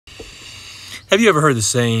Have you ever heard the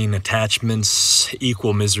saying, attachments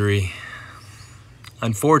equal misery?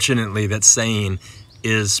 Unfortunately, that saying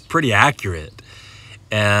is pretty accurate.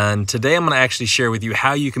 And today I'm going to actually share with you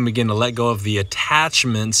how you can begin to let go of the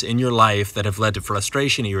attachments in your life that have led to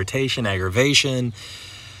frustration, irritation, aggravation,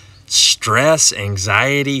 stress,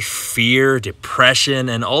 anxiety, fear, depression,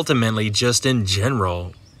 and ultimately just in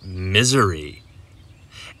general, misery.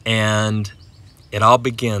 And it all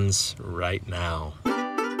begins right now.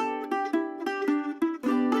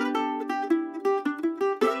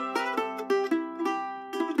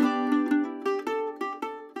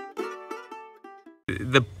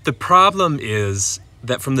 The problem is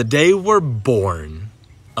that from the day we're born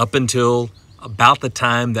up until about the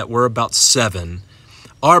time that we're about 7,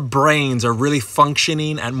 our brains are really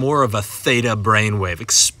functioning at more of a theta brainwave,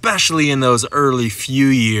 especially in those early few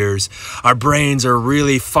years. Our brains are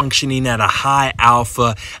really functioning at a high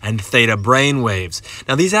alpha and theta brainwaves.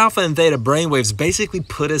 Now, these alpha and theta brainwaves basically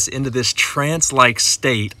put us into this trance-like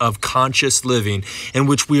state of conscious living in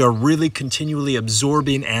which we are really continually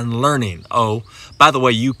absorbing and learning. Oh, by the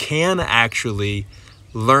way, you can actually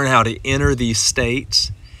learn how to enter these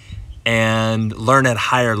states and learn at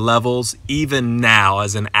higher levels, even now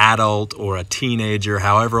as an adult or a teenager,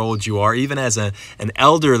 however old you are, even as an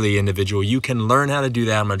elderly individual, you can learn how to do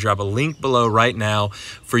that. I'm going to drop a link below right now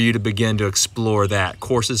for you to begin to explore that.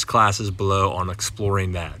 Courses, classes below on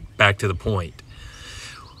exploring that. Back to the point.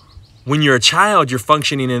 When you're a child, you're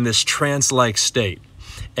functioning in this trance-like state.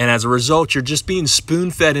 And as a result, you're just being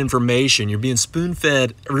spoon-fed information. You're being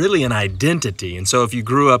spoon-fed really an identity. And so if you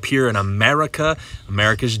grew up here in America,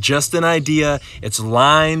 America's just an idea. It's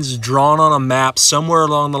lines drawn on a map. Somewhere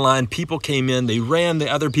along the line, people came in. They ran the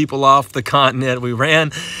other people off the continent. We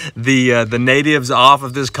ran the natives off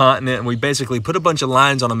of this continent. And we basically put a bunch of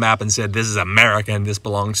lines on a map and said, this is America and this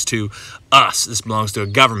belongs to us. This belongs to a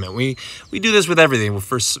government. We do this with everything.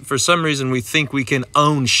 For some reason, we think we can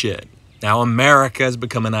own shit. Now, America has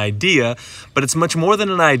become an idea, but it's much more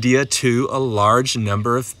than an idea to a large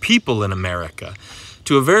number of people in America.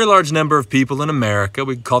 To a very large number of people in America,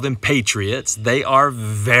 we call them patriots. They are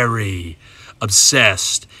very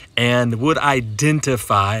obsessed and would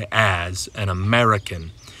identify as an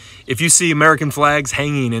American. If you see American flags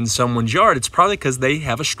hanging in someone's yard, it's probably because they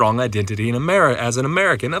have a strong identity in America as an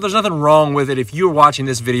American. Now, there's nothing wrong with it. If you're watching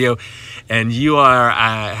this video and you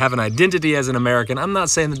have an identity as an American, I'm not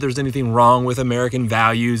saying that there's anything wrong with American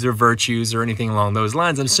values or virtues or anything along those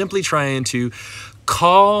lines. I'm simply trying to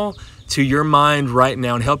call to your mind right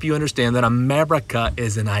now and help you understand that America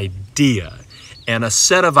is an idea and a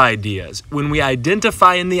set of ideas. When we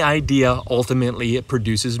identify in the idea, ultimately it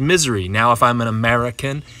produces misery. Now, if I'm an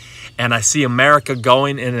American and I see America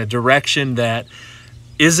going in a direction that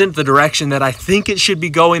isn't the direction that I think it should be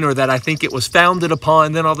going or that I think it was founded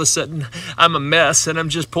upon, then all of a sudden I'm a mess and I'm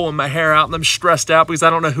just pulling my hair out and I'm stressed out because I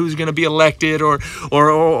don't know who's going to be elected or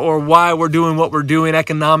why we're doing what we're doing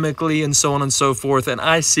economically and so on and so forth. And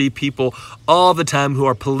I see people all the time who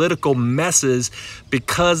are political messes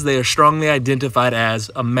because they are strongly identified as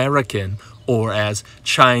American or as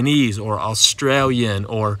Chinese or Australian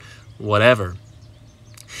or whatever.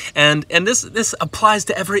 And this applies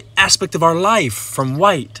to every aspect of our life, from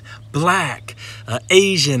white, black,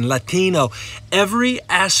 Asian, Latino. Every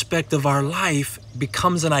aspect of our life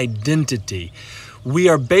becomes an identity. We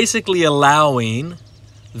are basically allowing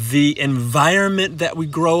the environment that we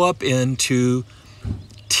grow up in to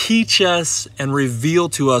teach us and reveal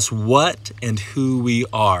to us what and who we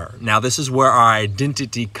are. Now, this is where our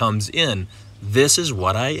identity comes in. This is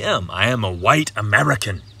what I am. I am a white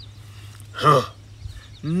American.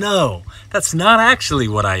 No, that's not actually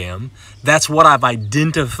what I am. That's what I've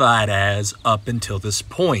identified as up until this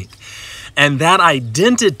point. And that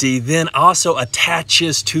identity then also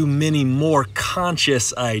attaches to many more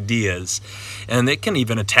conscious ideas. And it can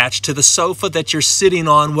even attach to the sofa that you're sitting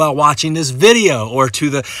on while watching this video, or to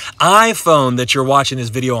the iPhone that you're watching this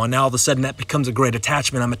video on. Now all of a sudden that becomes a great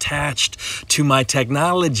attachment. I'm attached to my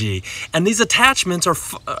technology. And these attachments are,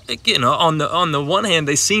 on the one hand,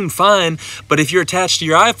 they seem fine, but if you're attached to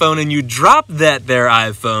your iPhone and you drop that there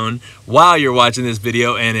iPhone while you're watching this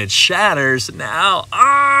video and it shatters, now,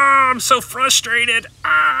 I'm so frustrated.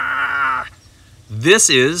 This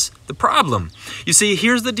is the problem. You see,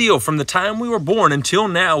 here's the deal. From the time we were born until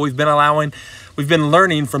now, we've been we've been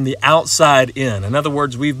learning from the outside in. In other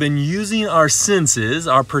words, we've been using our senses,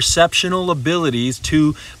 our perceptual abilities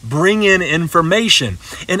to bring in information.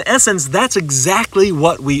 In essence, that's exactly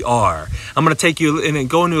what we are. I'm going to take you and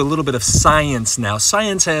go into a little bit of science now.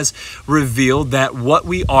 Science has revealed that what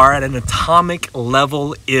we are at an atomic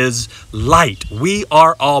level is light. We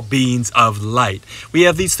are all beings of light. We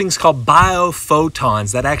have these things called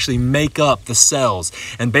biophotons that actually make up the cells.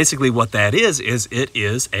 And basically what that is it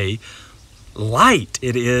is a light.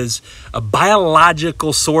 It is a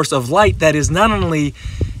biological source of light that is not only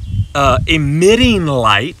emitting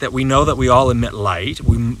light, that we know that we all emit light,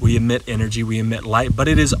 we emit energy, we emit light, but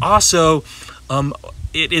it is also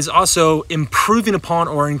improving upon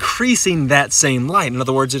or increasing that same light. In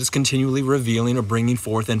other words, it is continually revealing or bringing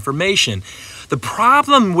forth information. The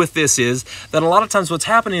problem with this is that a lot of times what's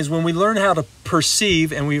happening is when we learn how to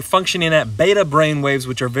perceive and we're functioning at beta brain waves,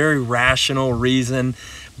 which are very rational reason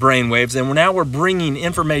brain waves, and now we're bringing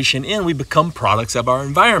information in, we become products of our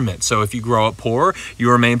environment. So if you grow up poor, you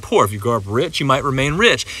remain poor. If you grow up rich, you might remain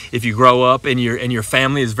rich. If you grow up and your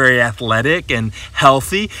family is very athletic and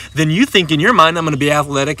healthy, then you think in your mind, I'm going to be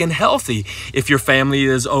athletic and healthy. If your family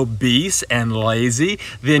is obese and lazy,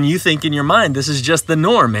 then you think in your mind, this is just the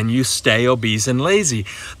norm, and you stay obese and lazy.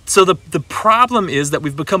 So the problem is that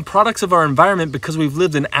we've become products of our environment because we've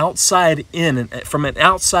lived from an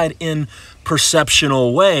outside in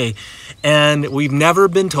perceptual way, and we've never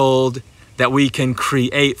been told that we can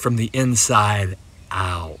create from the inside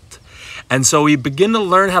out. And so we begin to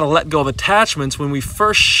learn how to let go of attachments when we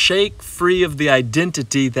first shake free of the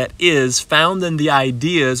identity that is found in the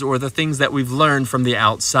ideas or the things that we've learned from the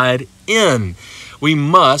outside in. We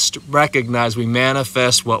must recognize we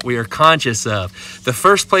manifest what we are conscious of. The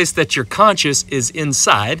first place that you're conscious is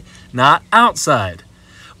inside, not outside.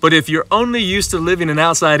 But if you're only used to living an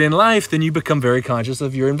outside-in life, then you become very conscious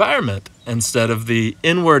of your environment. Instead of the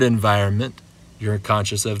inward environment, you're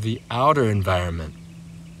conscious of the outer environment.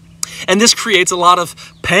 And this creates a lot of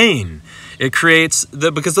pain. It creates,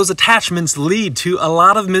 because those attachments lead to a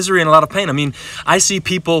lot of misery and a lot of pain. I mean, I see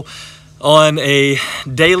people on a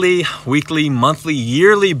daily, weekly, monthly,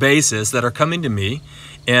 yearly basis that are coming to me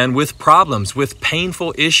and with problems, with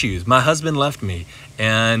painful issues. My husband left me,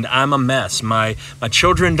 and I'm a mess. My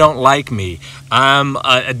children don't like me. I'm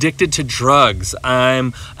addicted to drugs.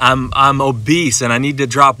 I'm obese, and I need to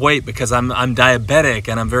drop weight because I'm diabetic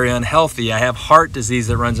and I'm very unhealthy. I have heart disease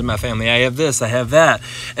that runs in my family. I have this, I have that,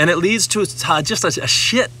 and it leads to just a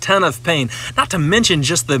shit ton of pain. Not to mention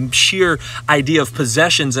just the sheer idea of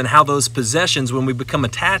possessions and how those possessions, when we become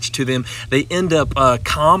attached to them, they end up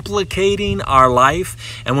complicating our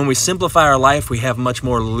life. And when we simplify our life, we have much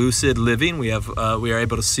more lucid living. We are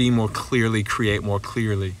able to see more clearly, create more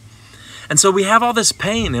clearly. And so we have all this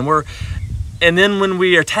pain, and then when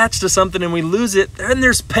we are attached to something and we lose it, then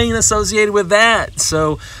there's pain associated with that.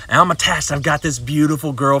 So I'm attached. I've got this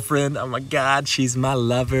beautiful girlfriend. Oh my God, she's my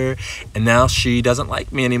lover. And now she doesn't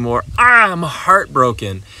like me anymore. I'm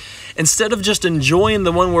heartbroken. Instead of just enjoying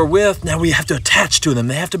the one we're with, now we have to attach to them.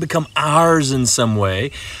 They have to become ours in some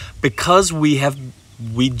way, because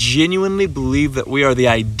we genuinely believe that we are the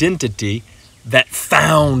identity that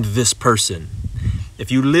found this person.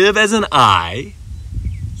 If you live as an I,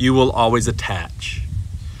 you will always attach.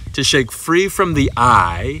 To shake free from the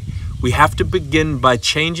I, we have to begin by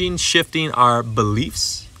shifting our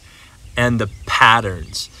beliefs and the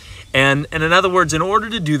patterns. And in other words, in order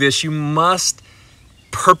to do this, you must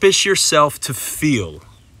purpose yourself to feel.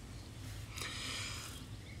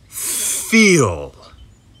 Feel.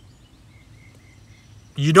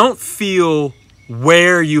 You don't feel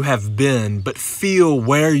where you have been, but feel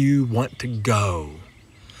where you want to go.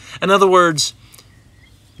 In other words,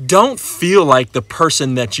 don't feel like the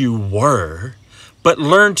person that you were, but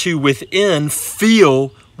learn to within feel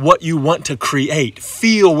what you want to create.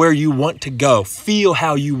 Feel where you want to go. Feel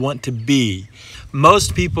how you want to be.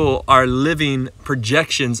 Most people are living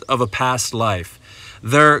projections of a past life.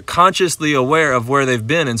 They're consciously aware of where they've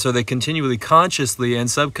been, and so they continually consciously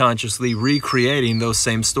and subconsciously recreating those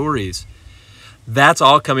same stories. That's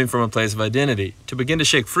all coming from a place of identity. To begin to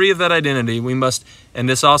shake free of that identity, we must, and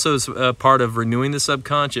this also is a part of renewing the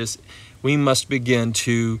subconscious, we must begin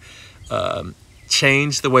to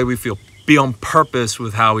change the way we feel, be on purpose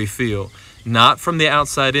with how we feel, not from the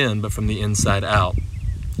outside in, but from the inside out.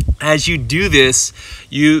 As you do this,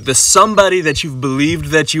 the somebody that you've believed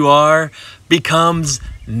that you are becomes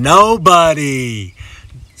nobody.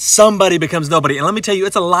 Somebody becomes nobody. And let me tell you,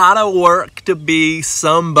 it's a lot of work to be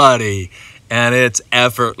somebody. And it's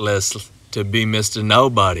effortless. to be Mr.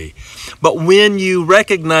 Nobody. But when you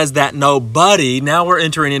recognize that nobody, now we're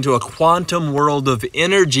entering into a quantum world of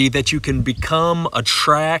energy that you can become,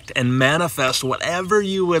 attract, and manifest whatever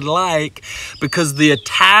you would like, because the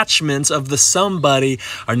attachments of the somebody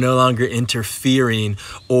are no longer interfering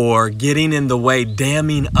or getting in the way,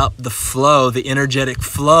 damming up the flow, the energetic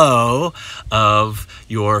flow of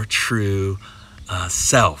your true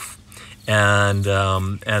self. And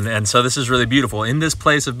so this is really beautiful. In this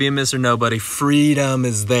place of being Mr. Nobody, freedom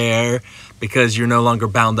is there because you're no longer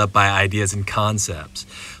bound up by ideas and concepts.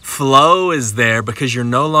 Flow is there because you're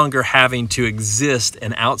no longer having to exist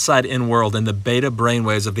in outside-in world in the beta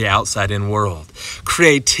brainwaves of the outside-in world.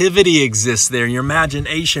 Creativity exists there. Your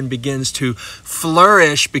imagination begins to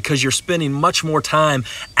flourish because you're spending much more time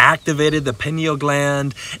activated, the pineal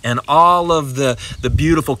gland, and all of the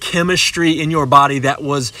beautiful chemistry in your body that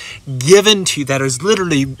was given to you, that is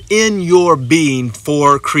literally in your being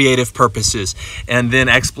for creative purposes. And then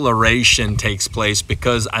exploration takes place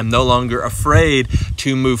because I'm no longer afraid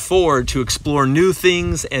to move forward, to explore new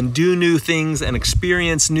things and do new things and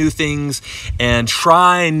experience new things and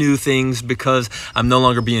try new things, because I'm no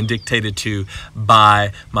longer being dictated to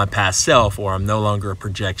by my past self, or I'm no longer a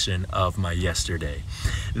projection of my yesterday.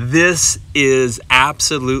 This is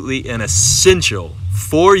absolutely an essential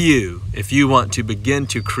for you if you want to begin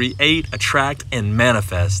to create, attract, and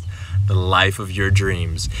manifest the life of your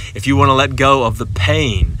dreams. If you want to let go of the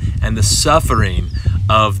pain and the suffering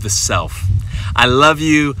of the self. I love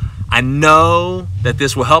you. I know that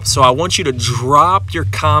this will help, so I want you to drop your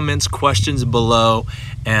comments, questions below,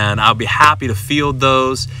 and I'll be happy to field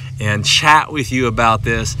those and chat with you about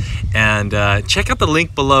this. And check out the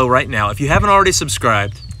link below right now. If you haven't already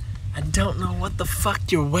subscribed, I don't know what the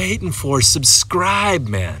fuck you're waiting for. Subscribe,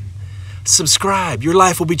 man. Subscribe. Your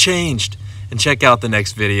life will be changed. And check out the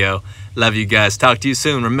next video. Love you guys. Talk to you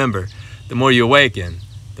soon. Remember, the more you awaken,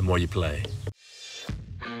 the more you play.